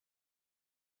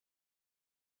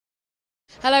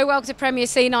Hello, welcome to Premier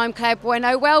Scene. I'm Claire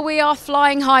Bueno. Well, we are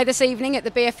flying high this evening at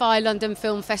the BFI London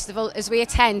Film Festival as we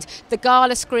attend the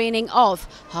Gala screening of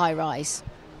High Rise.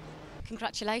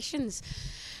 Congratulations.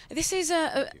 This is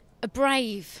a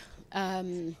brave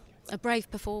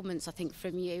performance, I think,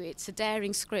 from you. It's a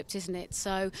daring script, isn't it?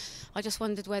 So I just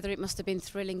wondered whether it must have been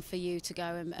thrilling for you to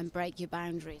go and break your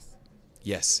boundaries.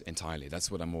 Yes, entirely.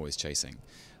 That's what I'm always chasing.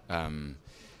 I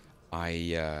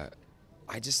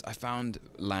found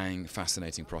Lang a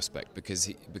fascinating prospect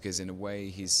because in a way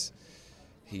he's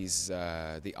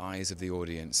the eyes of the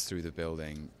audience through the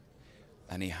building,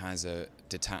 and he has a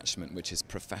detachment which is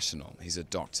professional. He's a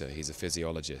doctor, he's a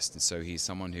physiologist, and so he's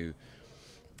someone who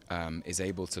is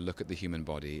able to look at the human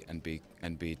body and be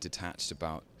detached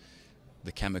about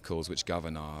the chemicals which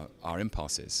govern our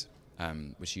impulses,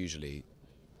 which usually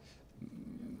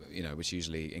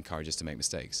encourage us to make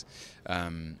mistakes.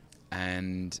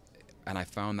 And I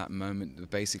found that moment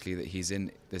basically that he's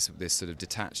in this sort of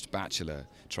detached bachelor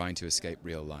trying to escape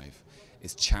real life,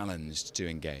 is challenged to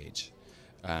engage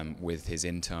with his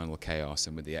internal chaos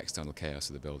and with the external chaos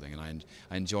of the building, and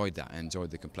I enjoyed that. I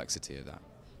enjoyed the complexity of that.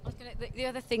 The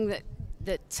other thing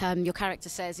that your character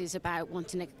says is about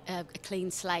wanting a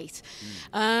clean slate,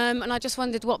 and I just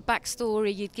wondered what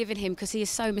backstory you'd given him, because he is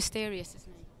so mysterious, isn't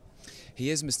he? He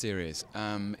is mysterious.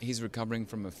 He's recovering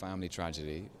from a family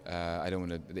tragedy. I don't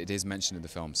want to. It is mentioned in the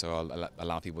film, so I'll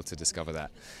allow people to discover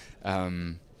that.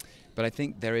 But I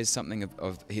think there is something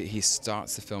of he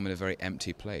starts the film in a very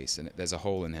empty place, and there's a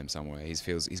hole in him somewhere. He's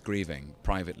grieving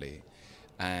privately,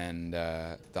 and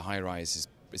the high rise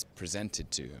is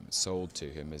presented to him, sold to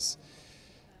him as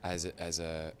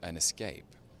an escape.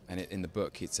 And in the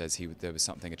book, it says there was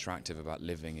something attractive about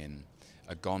living in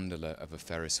a gondola of a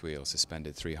Ferris wheel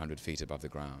suspended 300 feet above the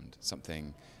ground.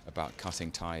 Something about cutting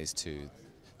ties to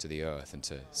the earth and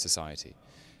to society.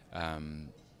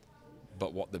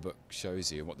 But what the book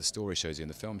shows you, what the story shows you, and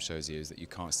the film shows you, is that you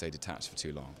can't stay detached for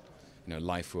too long. You know,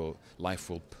 life will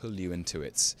pull you into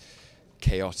its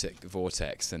chaotic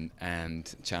vortex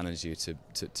and challenge you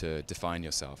to define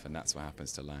yourself, and that's what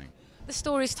happens to Lang. The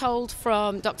story's told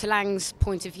from Dr. Lang's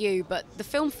point of view, but the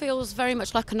film feels very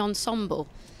much like an ensemble.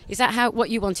 Is that what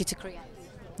you wanted to create?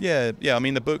 Yeah. I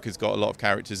mean, the book has got a lot of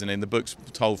characters, and the book's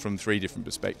told from 3 different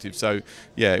perspectives. So,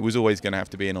 yeah, it was always going to have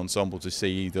to be an ensemble to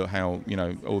see how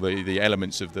all the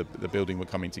elements of the building were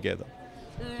coming together.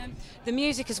 The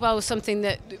music as well was something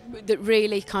that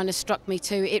really kind of struck me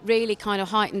too. It really kind of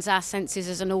heightens our senses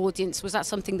as an audience. Was that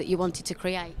something that you wanted to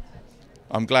create?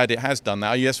 I'm glad it has done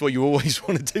that. That's what you always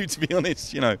want to do, to be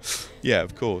honest. Yeah,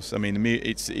 of course. I mean,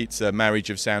 it's a marriage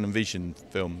of sound and vision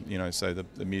film. So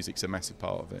the music's a massive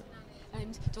part of it.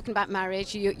 And talking about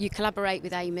marriage, you collaborate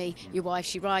with Amy, your wife.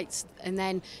 She writes, and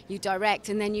then you direct,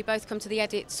 and then you both come to the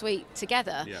edit suite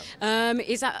together. Yeah.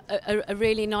 Is that a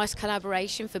really nice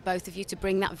collaboration for both of you to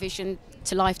bring that vision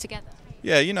to life together?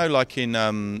 Yeah, like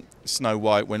in Snow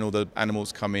White, when all the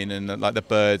animals come in and like the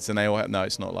birds, and they all have, no,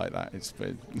 it's not like that. It's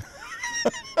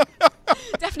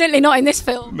definitely not in this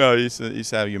film. No,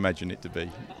 it's how you imagine it to be.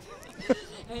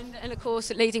 And of course,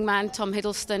 leading man Tom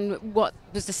Hiddleston, what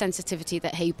was the sensitivity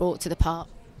that he brought to the part?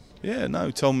 Yeah,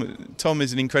 no, Tom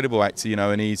is an incredible actor,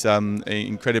 and he's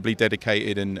incredibly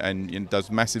dedicated and does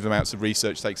massive amounts of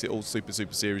research, takes it all super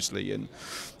seriously, and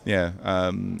yeah,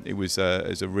 it was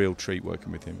a real treat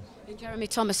working with him. And Jeremy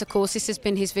Thomas, of course, this has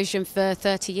been his vision for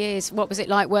 30 years. What was it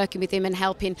like working with him and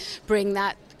helping bring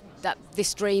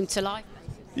this dream to life?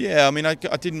 Yeah, I mean, I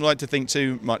didn't like to think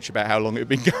too much about how long it had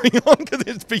been going on because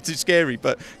it'd be too scary.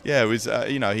 But yeah, it was.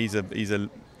 Is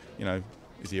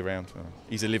he around?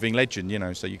 He's a living legend,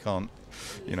 so you can't,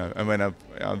 And when I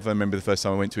remember the first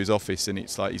time I went to his office, and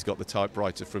it's like he's got the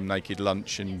typewriter from Naked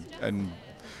Lunch and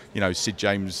Sid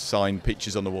James signed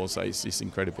pictures on the wall. So it's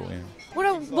incredible. Yeah. What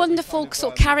a wonderful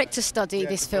sort of character study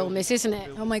this film is, isn't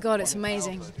it? Oh my God, it's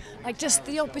amazing. Like, just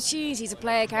the opportunity to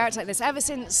play a character like this ever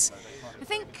since, I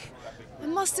think, it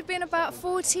must have been about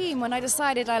 14 when I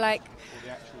decided right,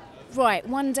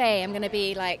 one day I'm going to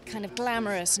be like kind of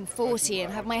glamorous and 40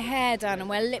 and have my hair done and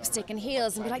wear lipstick and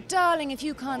heels and be like, darling, if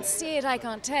you can't see it, I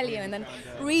can't tell you. And then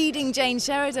reading Jane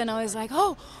Sheridan, I was like,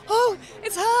 oh,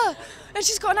 it's her. And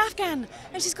she's got an Afghan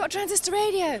and she's got a transistor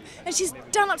radio and she's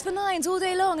done up to the nines all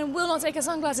day long and will not take her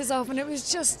sunglasses off. And it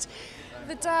was just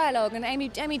the dialogue. And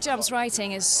Amy Jump's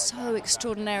writing is so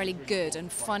extraordinarily good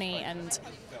and funny and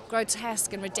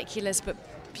grotesque and ridiculous, but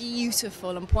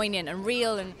beautiful and poignant and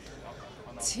real, and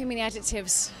too many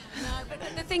adjectives. No, but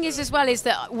the thing is as well is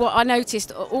that what I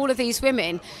noticed, all of these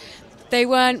women, they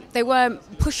weren't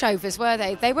pushovers, were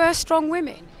they? They were strong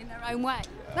women in their own way.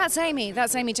 That's Amy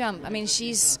Jump. I mean,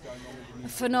 she's a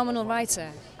phenomenal writer.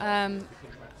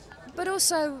 but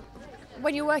also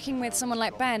when you're working with someone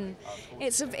like Ben,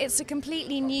 it's a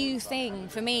completely new thing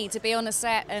for me to be on a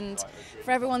set and for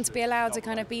everyone to be allowed to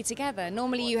kind of be together.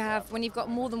 Normally, you have, when you've got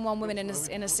more than one woman in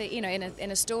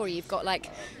a story, you've got like,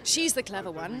 she's the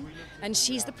clever one, and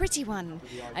she's the pretty one,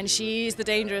 and she's the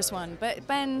dangerous one. But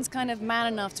Ben's kind of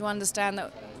man enough to understand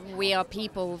that we are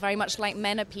people, very much like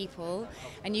men are people,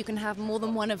 and you can have more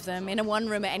than one of them in a one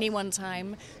room at any one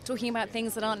time, talking about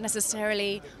things that aren't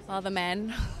necessarily other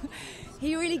men.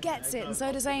 He really gets it, and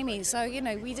so does Amy. So, you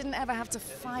know, we didn't ever have to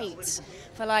fight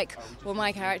for like, well,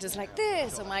 my character's like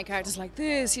this, or my character's like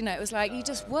this. You know, it was like, you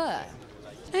just were.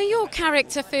 Now, your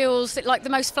character feels like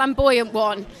the most flamboyant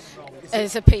one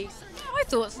as a piece. I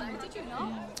thought so, did you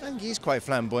not? I think he's quite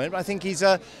flamboyant, but I think he's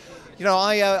you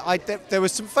know, there were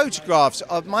some photographs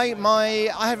of I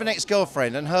have an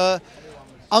ex-girlfriend, and her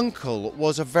uncle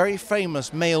was a very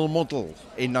famous male model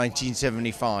in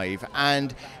 1975,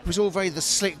 and it was all very the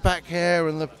slick back hair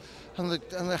and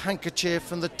the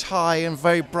handkerchief and the tie and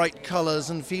very bright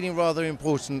colours and feeling rather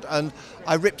important, and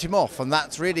I ripped him off, and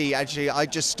that's really actually I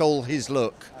just stole his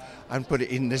look and put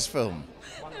it in this film.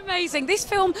 Amazing. This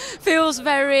film feels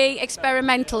very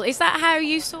experimental. Is that how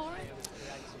you saw it?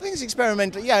 I think it's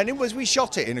experimental, yeah, and we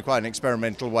shot it in quite an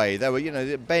experimental way. There were, you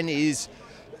know, Ben is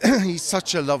he's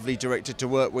such a lovely director to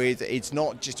work with. It's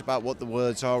not just about what the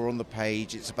words are on the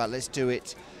page, it's about let's do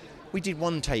it. We did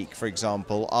one take, for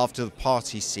example, after the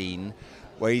party scene,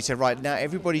 where he said, right, now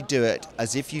everybody do it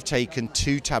as if you've taken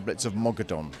 2 tablets of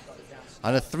Mogadon.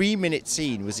 And a 3-minute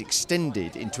scene was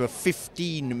extended into a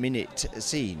 15-minute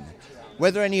scene.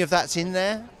 Whether any of that's in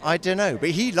there, I don't know,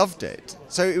 but he loved it.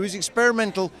 So it was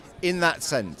experimental in that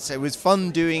sense. It was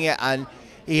fun doing it, and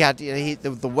he had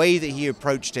the way that he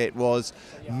approached it was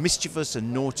mischievous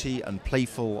and naughty and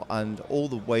playful, and all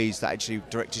the ways that actually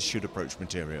directors should approach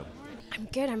material. I'm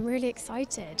good. I'm really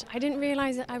excited. I didn't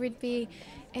realise that I would be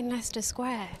in Leicester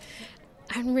Square.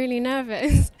 I'm really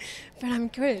nervous, but I'm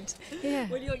good. Yeah.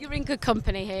 Well, you're in good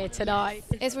company here tonight.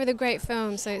 It's with a great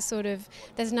film, so it's sort of,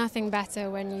 there's nothing better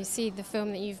when you see the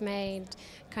film that you've made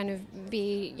kind of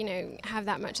be, you know, have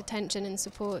that much attention and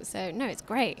support. So no, it's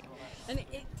great. And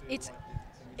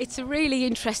it's a really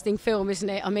interesting film, isn't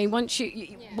it? I mean,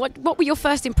 what were your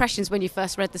first impressions when you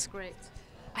first read the script?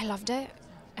 I loved it.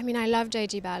 I mean, I love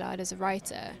J.G. Ballard as a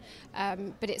writer,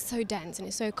 but it's so dense and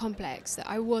it's so complex that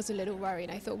I was a little worried.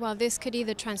 I thought, well, this could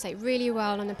either translate really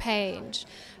well on the page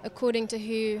according to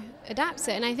who adapts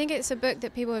it. And I think it's a book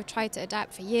that people have tried to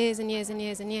adapt for years and years and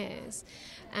years and years.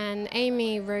 And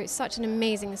Amy wrote such an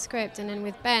amazing script, and then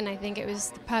with Ben, I think it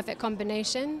was the perfect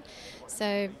combination.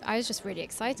 So I was just really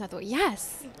excited. I thought,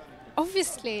 yes,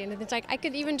 obviously. And it's like, I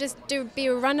could even just be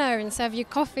a runner and serve you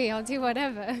coffee. I'll do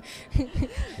whatever.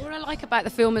 What I like about the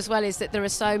film as well is that there are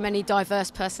so many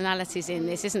diverse personalities in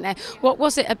this, isn't there? What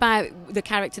was it about the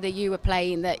character that you were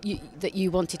playing that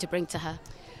you wanted to bring to her?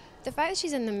 The fact that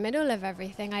she's in the middle of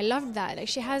everything, I loved that. Like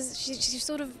she's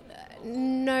sort of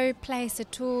no place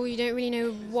at all. You don't really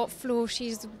know what floor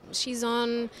she's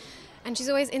on, and she's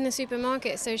always in the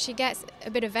supermarket, so she gets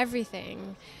a bit of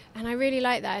everything. And I really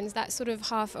like that, and it's that sort of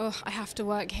half, oh, I have to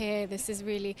work here, this is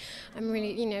really, I'm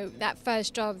really, you know, that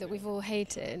first job that we've all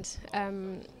hated.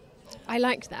 I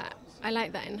liked that. I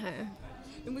liked that in her.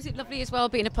 And was it lovely as well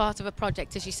being a part of a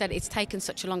project, as you said, it's taken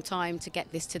such a long time to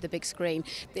get this to the big screen.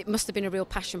 It must have been a real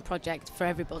passion project for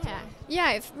everybody.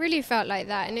 Yeah, it really felt like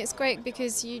that, and it's great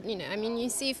because, you know, I mean, you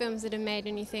see films that are made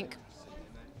and you think,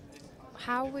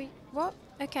 what?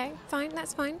 Okay, fine,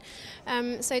 that's fine.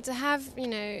 So to have, you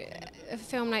know, a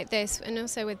film like this, and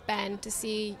also with Ben, to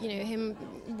see, you know, him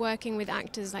working with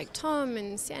actors like Tom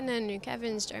and Sienna and Luke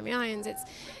Evans, Jeremy Irons,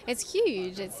 it's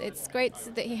huge. It's great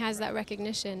that he has that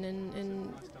recognition,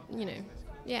 and you know,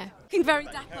 yeah. Looking very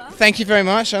dapper. Thank you very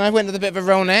much. And I went with a bit of a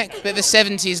roll neck, a bit of a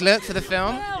 70s look for the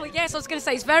film. Well, yes, I was going to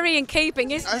say it's very in keeping,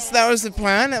 isn't it? That was the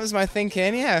plan. That was my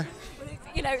thinking. Yeah.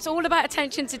 You know, it's all about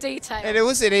attention to detail.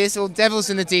 It is. All devils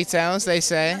in the details, they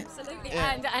say. Absolutely,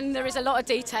 yeah. And there is a lot of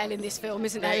detail in this film,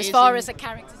 isn't there, as far as the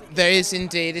characters? There is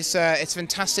indeed. It's a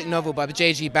fantastic novel by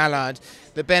J.G. Ballard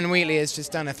that Ben Wheatley has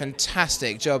just done a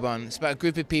fantastic job on. It's about a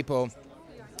group of people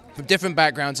from different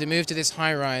backgrounds who moved to this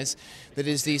high-rise that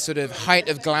is the sort of height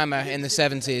of glamour in the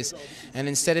 70s. And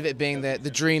instead of it being the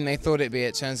dream they thought it'd be,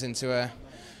 it turns into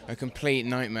a complete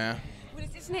nightmare.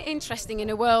 Isn't it interesting in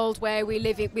a world where we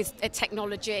live with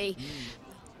technology?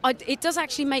 It does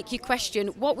actually make you question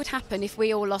what would happen if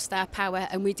we all lost our power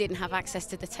and we didn't have access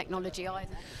to the technology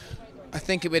either. I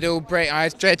think it would all break. I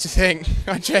dread to think.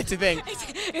 I dread to think.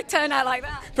 It turned out like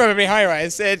that. Probably High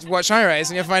Rise. Watch High Rise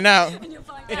and you'll find out.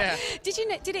 Yeah.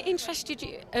 Did it interest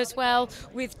you as well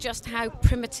with just how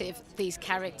primitive these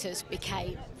characters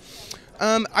became?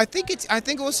 I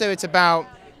think also it's about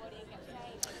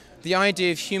the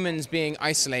idea of humans being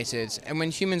isolated, and when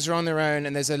humans are on their own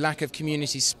and there's a lack of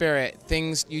community spirit,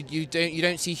 you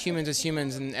don't see humans as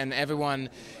humans, and everyone,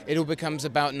 it all becomes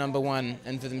about number one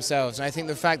and for themselves. And I think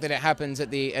the fact that it happens at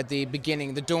the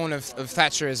beginning, the dawn of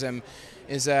Thatcherism,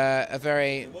 is a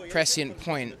very prescient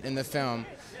point in the film.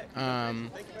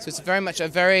 So it's very much a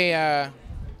very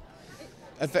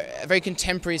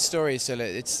contemporary story still.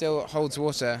 It still holds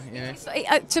water, you know.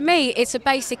 To me, it's a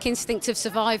basic instinct of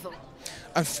survival.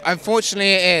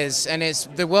 Unfortunately it is, and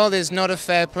the world is not a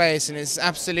fair place, and it's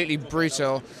absolutely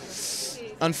brutal,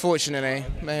 unfortunately.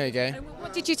 There we go.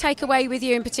 What did you take away with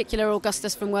you in particular,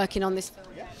 Augustus, from working on this film?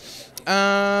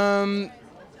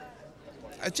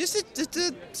 Just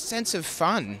a sense of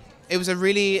fun. It was a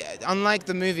really, unlike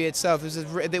the movie itself,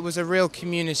 it was a real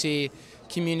community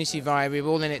vibe. We were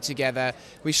all in it together.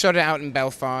 We shot it out in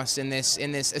Belfast in this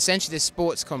essentially this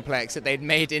sports complex that they'd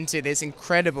made into this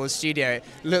incredible studio. It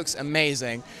looks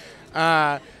amazing,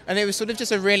 and it was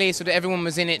just a really everyone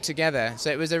was in it together. So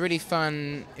it was a really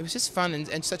fun. It was just fun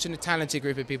and such a talented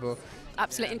group of people.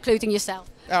 Absolutely, including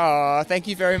yourself. Oh, thank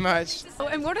you very much. Oh,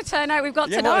 and what a turnout we've got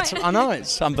tonight. I know,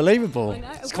 it's unbelievable.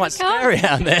 It's quite scary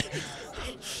out there.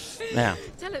 Now,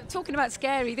 talking about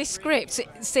scary, this script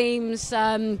seems.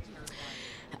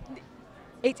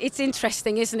 It's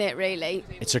interesting, isn't it, really?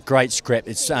 It's a great script.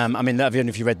 It's, I don't know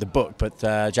if you read the book, but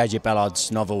J.G.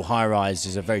 Ballard's novel High Rise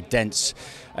is a very dense,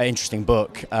 interesting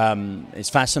book.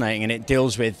 It's fascinating, and it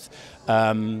deals with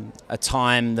a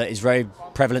time that is very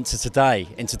prevalent to today,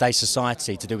 in today's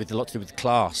society, a lot to do with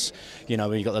class. You know,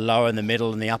 where you've got the lower and the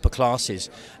middle and the upper classes,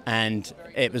 and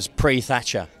it was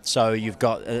pre-Thatcher. So you've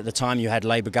got, at the time you had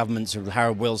Labour governments of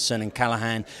Harold Wilson and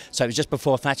Callaghan, so it was just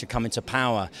before Thatcher coming to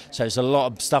power. So there's a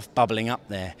lot of stuff bubbling up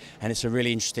there, and it's a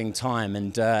really interesting time,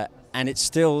 and it's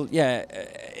still, I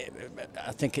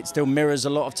think it still mirrors a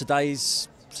lot of today's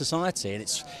society, and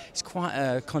it's quite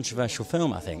a controversial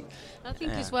film, I think. I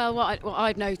think as well what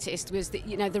I've noticed was that,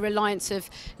 you know, the reliance of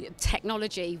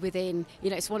technology within, you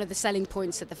know, it's one of the selling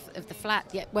points of the flat,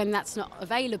 yet when that's not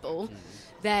available,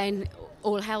 then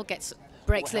all hell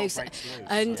breaks loose.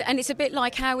 And it's a bit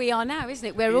like how we are now, isn't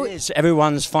it?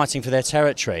 Everyone's fighting for their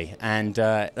territory, and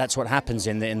that's what happens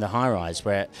in the high rise,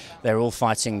 where they're all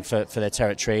fighting for their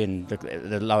territory, and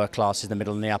the lower classes, the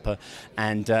middle and the upper,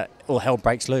 and all hell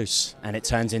breaks loose, and it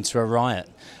turns into a riot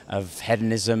of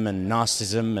hedonism and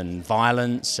narcissism and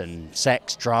violence and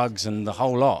sex, drugs, and the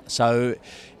whole lot. So,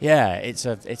 yeah, it's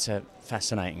a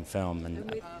fascinating film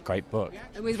and a great book.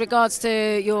 And with regards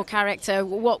to your character,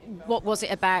 what was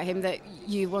it about him that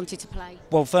you wanted to play?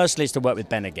 Well, firstly, it's to work with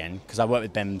Ben again, because I worked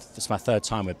with Ben. It's my third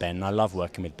time with Ben, and I love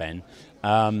working with Ben.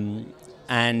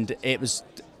 And it was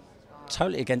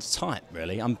totally against type,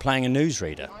 really. I'm playing a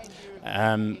newsreader.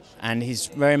 And he's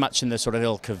very much in the sort of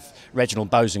ilk of Reginald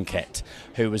Bosanquet,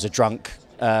 who was a drunk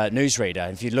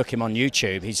newsreader. If you look him on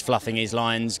YouTube, he's fluffing his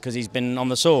lines because he's been on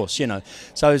the source, you know.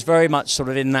 So it's very much sort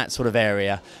of in that sort of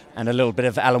area, and a little bit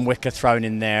of Alan Wicker thrown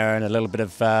in there, and a little bit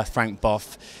of Frank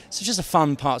Boff. So just a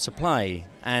fun part to play,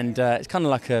 and it's kind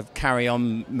of like a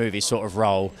carry-on movie sort of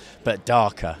role, but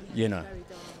darker, you know.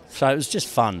 So it was just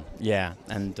fun, yeah.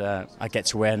 And I get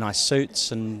to wear nice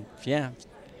suits, and yeah.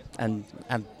 And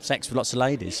have sex with lots of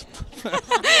ladies.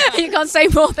 You can't say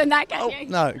more than that, can you?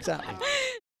 No, exactly.